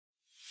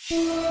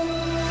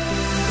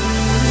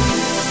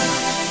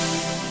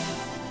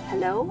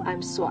Hello,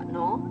 I'm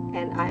Swatnor,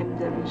 and I'm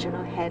the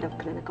Regional Head of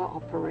Clinical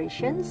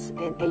Operations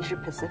in Asia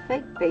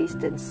Pacific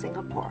based in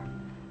Singapore.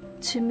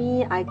 To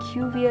me,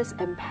 IQVIA's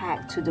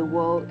impact to the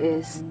world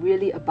is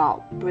really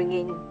about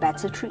bringing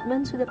better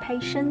treatment to the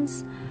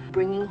patients,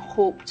 bringing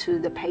hope to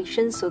the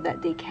patients so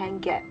that they can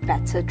get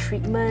better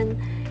treatment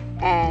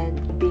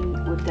and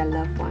being with their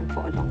loved one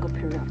for a longer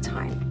period of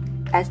time.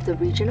 As the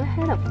Regional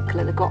Head of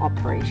Clinical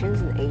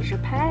Operations in Asia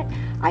Pac,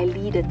 I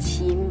lead a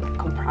team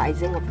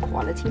comprising of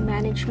quality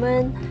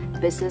management,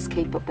 business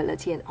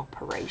capability and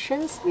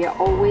operations. We are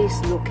always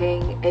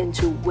looking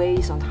into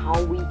ways on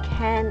how we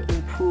can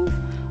improve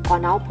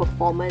on our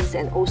performance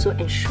and also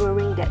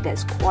ensuring that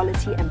there's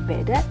quality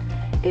embedded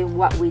in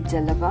what we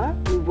deliver.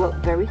 We work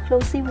very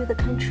closely with the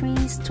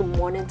countries to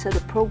monitor the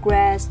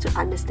progress, to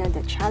understand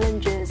the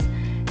challenges,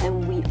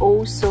 and we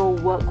also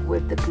work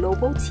with the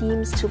global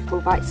teams to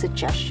provide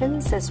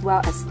suggestions as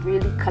well as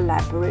really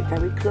collaborate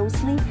very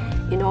closely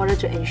in order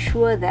to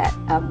ensure that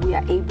we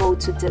are able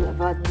to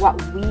deliver what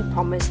we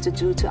promise to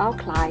do to our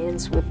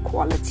clients with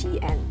quality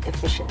and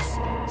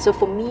efficiency. So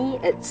for me,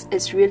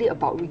 it's really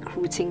about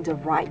recruiting the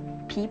right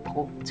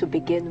people to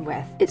begin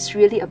with. It's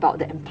really about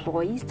the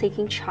employees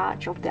taking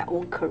charge of their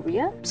own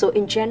career. So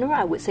in general,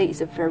 I would say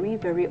it's a very,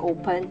 very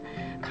open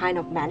kind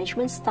of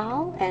management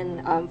style,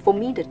 and for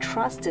me, the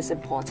trust is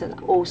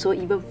important. Also,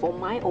 even for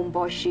my own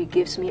boss, she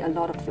gives me a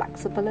lot of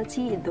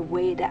flexibility in the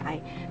way that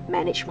I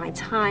manage my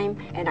time,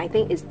 and I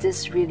think it's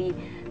this really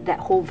that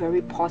whole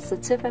very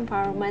positive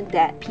environment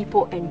that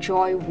people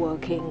enjoy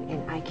working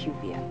in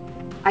IQVIA.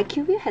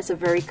 IQVIA has a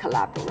very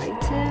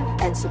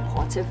collaborative and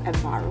supportive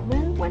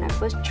environment. When I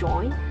first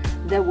joined,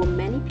 there were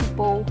many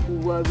people who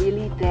were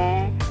really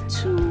there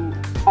to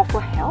offer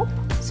help.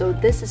 So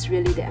this is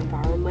really the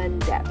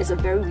environment that is a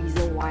very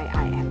reason why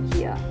I am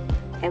here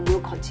and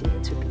will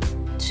continue to be.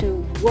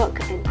 To work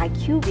in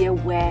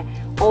IQVIA where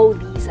all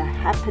these are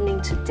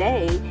happening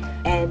today,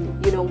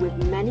 and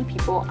with many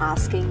people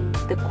asking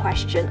the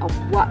question of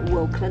what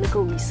will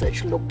clinical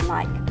research look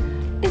like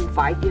in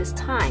 5 years'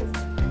 time,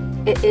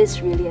 it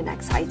is really an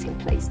exciting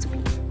place to be.